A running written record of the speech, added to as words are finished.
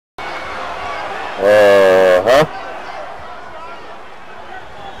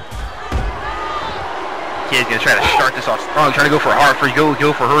Kid's gonna try to start this off strong, trying to go for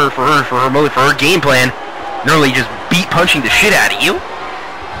her game plan. Normally just beat punching the shit out of you.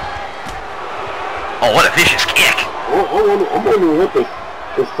 Oh, what a vicious kick! I'm wondering what this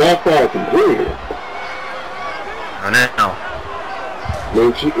Sapphire can do here. I don't know. I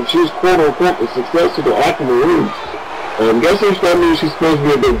mean, she's quote unquote a success to the Aquamarines. I'm guessing that means she's supposed to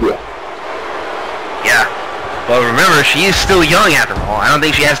be a big deal. Yeah. But remember, she is still young after all. I don't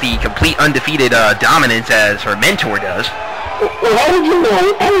think she has the complete undefeated dominance as her mentor does. Well, how did you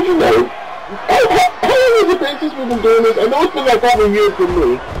know? How long has it been since we've been doing this? I know it's been like over a year for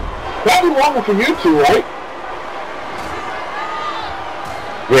me. Probably longer for you two, right?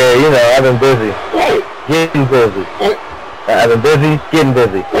 Yeah, you know, I've been busy. Right. Getting busy. Right. I've been busy, getting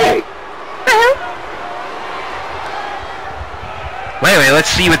busy. Right. Wait, let's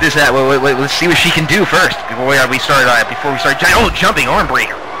see what this let's see what she can do first before we start jumping arm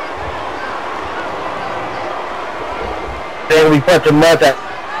breaker. They're gonna be punching much at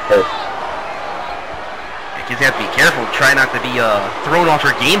her. Kids have to be careful, try not to be thrown off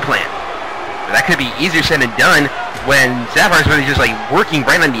her game plan. But that could be easier said than done when Sapphire's really just like working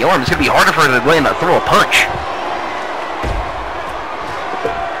right on the arm. It's gonna be harder for her to land throw a punch.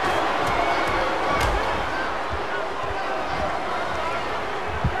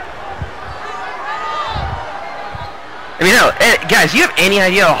 I mean, no, guys, do you have any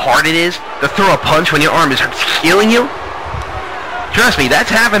idea how hard it is to throw a punch when your arm is killing you? Trust me, that's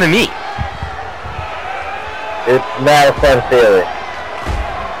happened to me. It's not a fun feeling.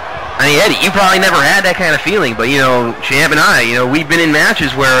 I mean, Eddie, you probably never had that kind of feeling, but, you know, Champ and I, you know, we've been in matches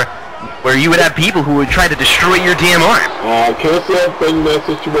where you would have people who would try to destroy your damn arm. I can't say I've been in that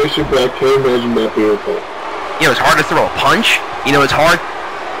situation, but I can't imagine that being fun. You know, it's hard to throw a punch. You know, it's hard.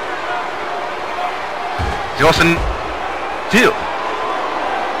 It's also... too.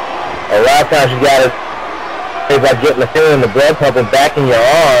 A lot of times you gotta worry about getting the feeling, the blood pumping back in your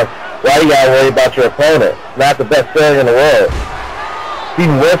arm. Why you gotta worry about your opponent? Not the best feeling in the world.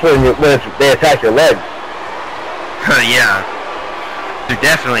 Even worse when they attack your legs. Yeah. They're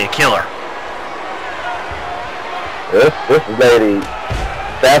definitely a killer. This lady,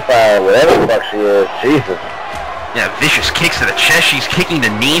 Sapphire, whatever the fuck she is, Jesus. Yeah, vicious kicks to the chest. She's kicking the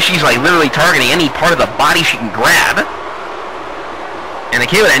knee. She's like literally targeting any part of the body she can grab. And the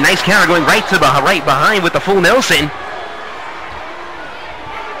kid with that nice counter going right behind with the full Nelson.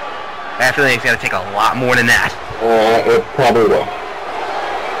 I feel like it's got to take a lot more than that. It probably will.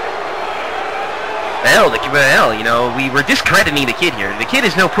 Hell, you know, we're discrediting the kid here. The kid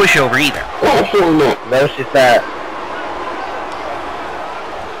is no pushover either. Oh, absolutely not. No, she's not.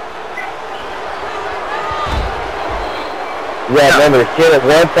 Yeah, remember the kid at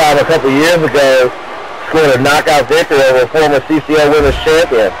one time a couple years ago scored a knockout victory over a former CCL women's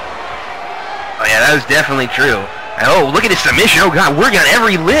champion. Oh yeah, that was definitely true. And, oh, look at this submission. Oh god, working on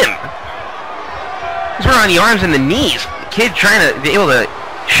every limb. He's working on the arms and the knees. The kid trying to be able to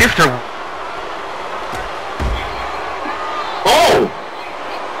shift her. Oh!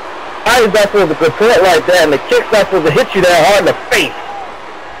 How is that supposed to support like that, and the kick's not supposed to hit you that hard in the face?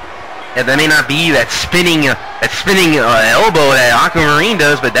 Yeah, that may not be that spinning elbow that Aquamarine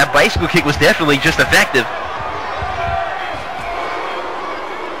does, but that bicycle kick was definitely just effective.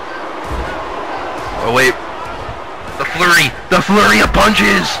 Oh wait, the flurry of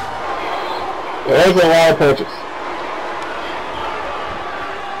punches. There's a lot of punches.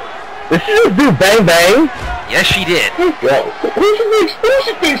 Did she just do bang bang? Yes, she did. Yo, who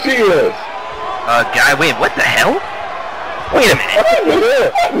she think she is? Guy, wait, what the hell? Wait a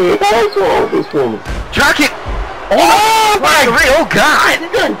minute. What's wrong with this woman? Drop kick. Oh my god! Oh god!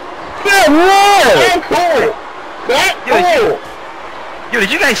 That cool. That cool. Yo,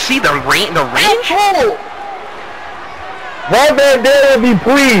 did you guys see the range? Cool. Ron Van Dam would be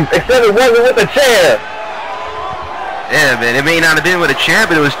pleased, except it wasn't with the chair. Yeah, man, it may not have been with a chair,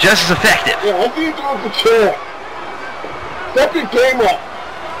 but it was just as effective. Yeah, I see you doing the chair. Step your game up.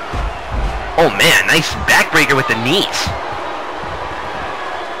 Oh man, nice backbreaker with the knees.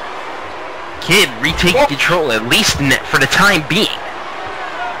 Kid retaking control, at least for the time being.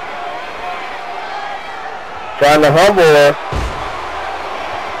 Trying to humble her.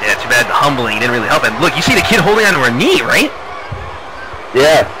 Yeah, too bad the humbling didn't really help. And look, you see the kid holding onto her knee, right?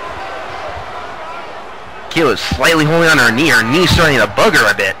 Yeah. Kid was slightly holding onto her knee's starting to bug her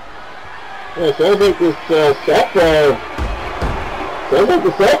a bit. Yeah, sounds like this Sapphire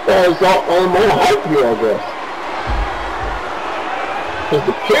is on more hype here, I guess. Because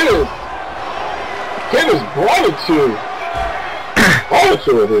the kid is brought it to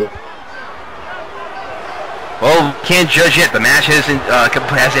her here. Well, can't judge yet. The match hasn't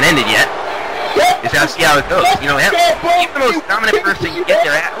ended yet. Just have to see how it goes. You know, keep the most dominant person you get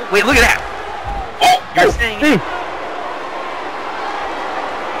there at. Oh, wait, look at that. You're saying...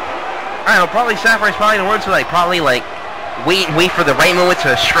 I don't know, probably Sapphire's probably in the words to wait for the right moment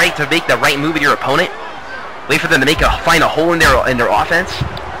to strike to make the right move with your opponent. Wait for them to find a hole in their offense.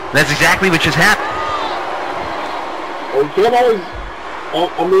 And that's exactly what just happened. You can't always...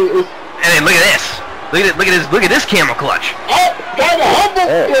 I mean, it's... And look at this. Look at this camel clutch. Oh, got a humble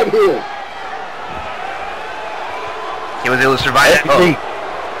get here. He was able to survive that. Oh.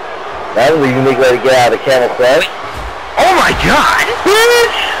 That was a unique way to get out of the camel clutch. Oh my god!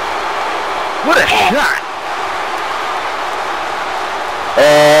 What a shot!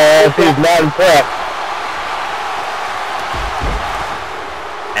 He's not impressed.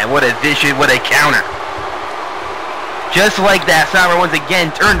 And what a counter. Just like that, Sauer once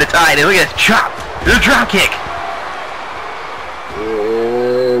again turned the tide. And look at this chop. The drop kick.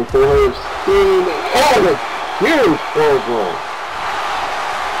 And for her spin. Oh, the huge forward.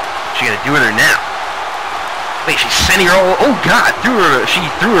 She gonna do it or now? Wait, she's sending her all. Oh god, she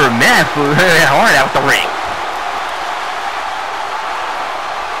threw her mad hard out the ring.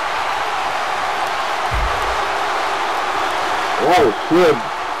 Oh shit.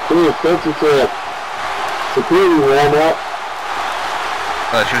 Pretty offensive to security warm-up.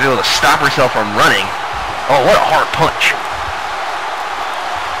 She was able to stop herself from running. Oh, what a hard punch.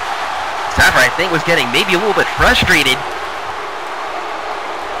 Sapphire, I think, was getting maybe a little bit frustrated.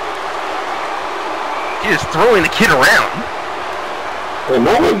 She's just throwing the kid around. Hey,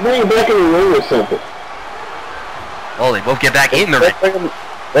 no one's bringing back in the ring or something. Oh, they both get back in the ring.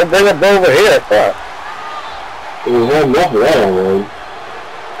 They bring them over here, fuck. It was not enough of that already.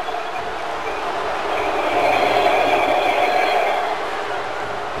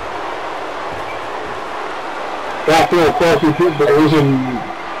 I feel a few people losing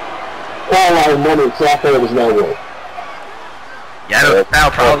quite a lot of money at Sapphire was no way. Yeah, I know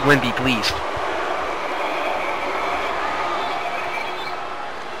Sal probably wouldn't be pleased.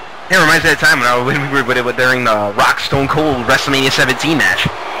 It reminds me of that time when we were during the Rock Stone Cold WrestleMania 17 match.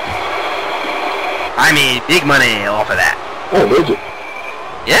 I made big money off of that. Oh, did you?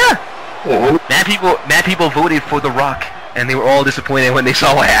 Yeah. Mad people voted for The Rock, and they were all disappointed when they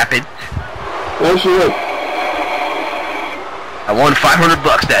saw what happened. Oh, sure. I won $500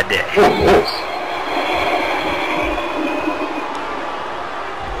 that day. Oh, nice.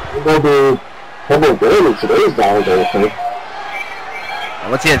 Probably good in today's dollars, I think.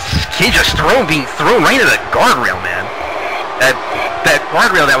 Once again, kid just being thrown right into the guardrail, man. That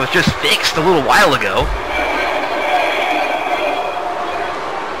guardrail that was just fixed a little while ago.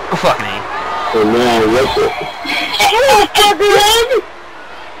 Oh, fuck me. And now, what's it?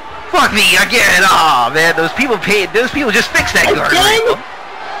 Fuck me again! Aw, oh, man, those people just fixed that guardrail.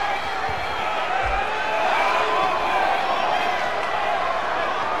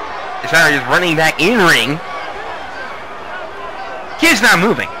 It's not just running back in ring. Kid's not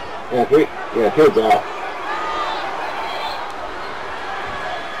moving. Yeah, kid's out.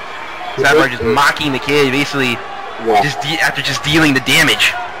 Sapphire just mocking the kid, basically, after just dealing the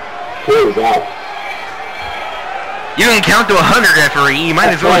damage. Kid is out. You don't count to 100, referee. You might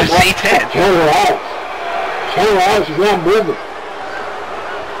as well just say 10. Turn her out. Turn her out. She's not moving.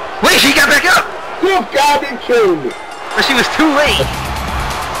 Wait, she got back up. Good God, you killed me. But she was too late.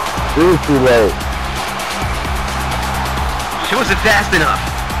 She was too late. She wasn't fast enough.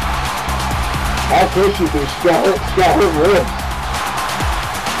 How could she be Scott her ribs?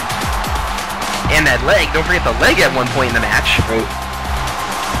 And that leg. Don't forget the leg at one point in the match. Right.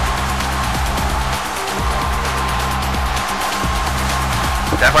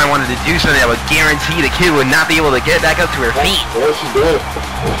 That's why I wanted to do something that would guarantee the kid would not be able to get back up to her feet. Yes, she did.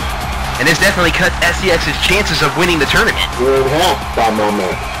 And this definitely cuts SCX's chances of winning the tournament. You're in half by my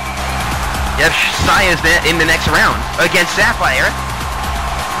man. Yep, Saya's in the next round against Sapphire.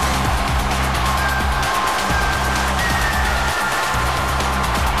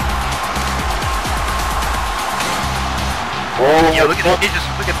 Yo, look at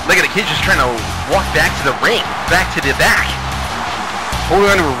the kid just trying to walk back to the ring, back to the back. Holding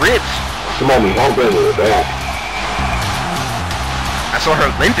on to her ribs. Come on, hold on to her back. I saw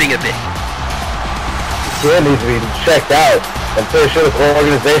her limping a bit. She needs to be checked out. I'm pretty sure this whole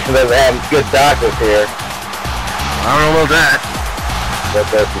organization doesn't have good doctors here. I don't know about that.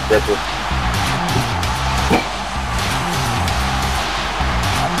 That's ridiculous.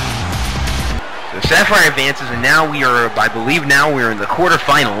 So Sapphire advances, and now I believe we're in the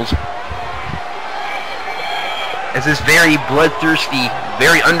quarterfinals. as this very bloodthirsty,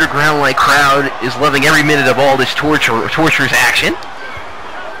 very underground-like crowd is loving every minute of all this torturous action.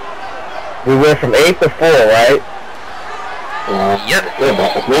 We went from 8 to 4, right? Yep.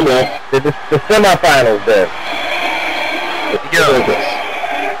 The semifinals then. Here we go.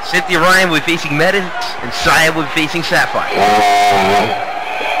 Cynthia Ryan will be facing Metis, and Saya will be facing Sapphire.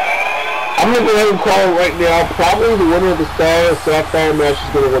 I'm going to go ahead and call it right now. Probably the winner of the Sapphire match is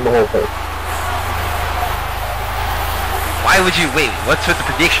going to win the whole thing. Why would you wait? What's with the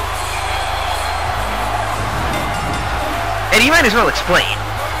prediction? And you might as well explain.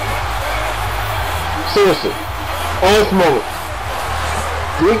 Seriously, honest moment.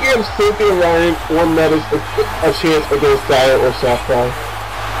 Do we give Cynthia Ryan or Metis a chance against Saya or Sapphire?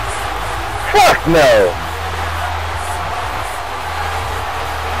 Fuck no!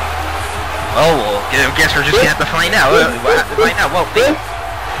 Oh, well, I guess we're just going to have to find out. Well, this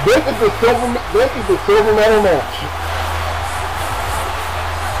is the silver medal match.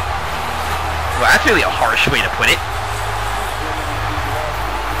 Well, that's really a harsh way to put it.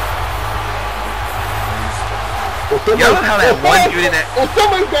 I love how that one dude in that...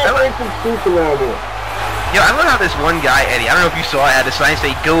 Somebody's got to bring some truth around here. I love how this one guy, Eddie, I don't know if you saw it, had a sign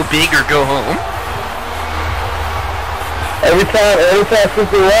say, go big or go home. Every time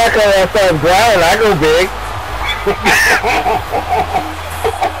Cynthia Ryan comes outside Brian, I go big.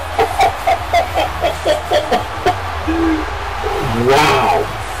 Wow.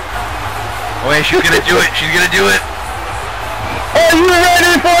 Oh, yeah, she's gonna do it. She's gonna do it. Are you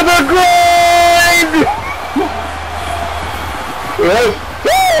ready for the grind? Let's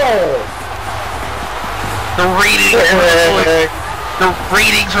go! The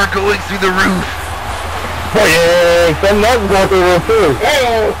ratings are going through the roof. Oh yeah, some nuts going through the roof too.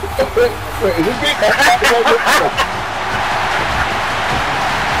 Hey, wait, is this big?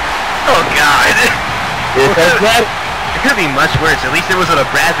 Oh God. It could be much worse. At least there wasn't a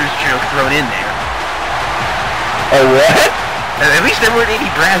Brazzers joke thrown in there. A what? At least there weren't any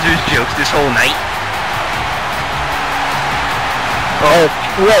Brazzers jokes this whole night. Oh,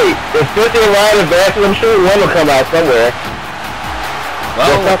 wait. If Cynthia Ryan advances, I'm sure one will come out somewhere.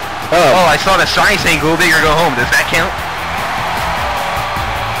 Well, oh, I saw the sign saying go big or go home. Does that count?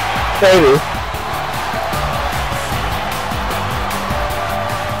 Maybe.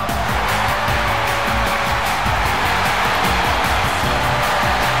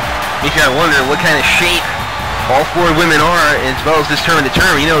 Makes you wonder what kind of shape all four women are, as well as this tournament to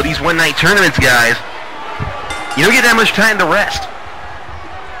tournament. You know, these one-night tournaments, guys, you don't get that much time to rest.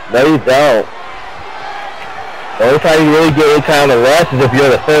 No, you don't. The only time you really get any time to rest is if you're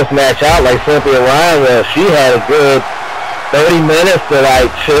the first match out, like Cynthia Ryan, where she had a good 30 minutes to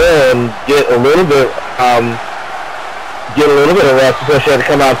like chill and get a little bit of rest before she had to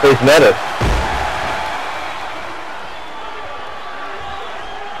come out and face Metis.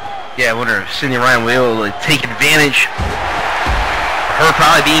 Yeah, I wonder if Cynthia Ryan will be able to take advantage of her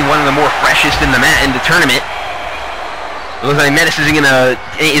probably being one of the more freshest in the tournament. It looks like Metis is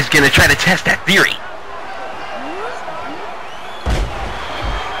gonna try to test that theory.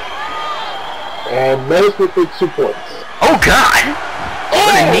 And Metis with the 2 points. Oh God!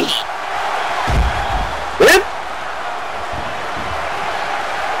 What a knee! What?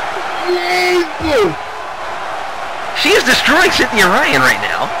 Jesus! She is destroying Cynthia Ryan right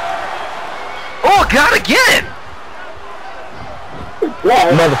now. Oh God, again!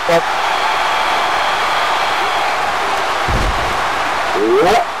 What? Motherfucker.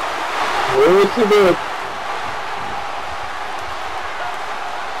 What? Where's the bit?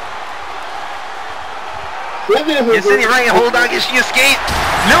 Cynthia Ryan, hold on, can she escape?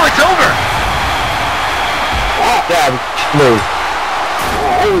 No, it's over! God, smooth.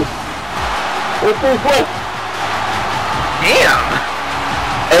 Damn!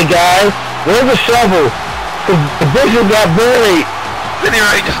 Hey guys, where's the shovel? The bishop got buried. Cynthia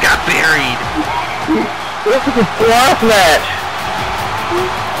Ryan just got buried. This is a squash match.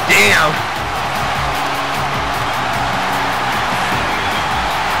 Damn!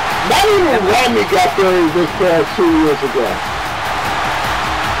 Not even Rodney got buried this past 2 years ago.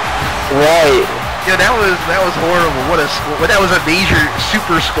 Right. Yeah, that was horrible. That was a major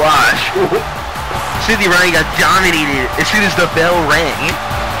super squash. Cynthia Ryan got dominated as soon as the bell rang.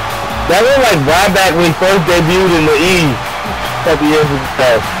 That was like right back when he first debuted in the E a couple years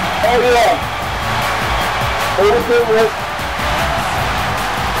ago. Oh yeah.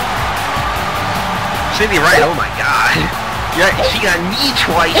 Cynthia Ryan, oh my God. Yeah, she got kneed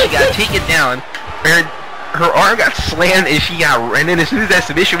twice, she got taken down. Her arm got slammed and then as soon as that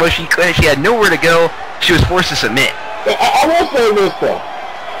submission was, she had nowhere to go. She was forced to submit. I will say this though.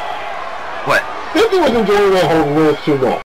 What? Cynthia was enjoying that whole little too much.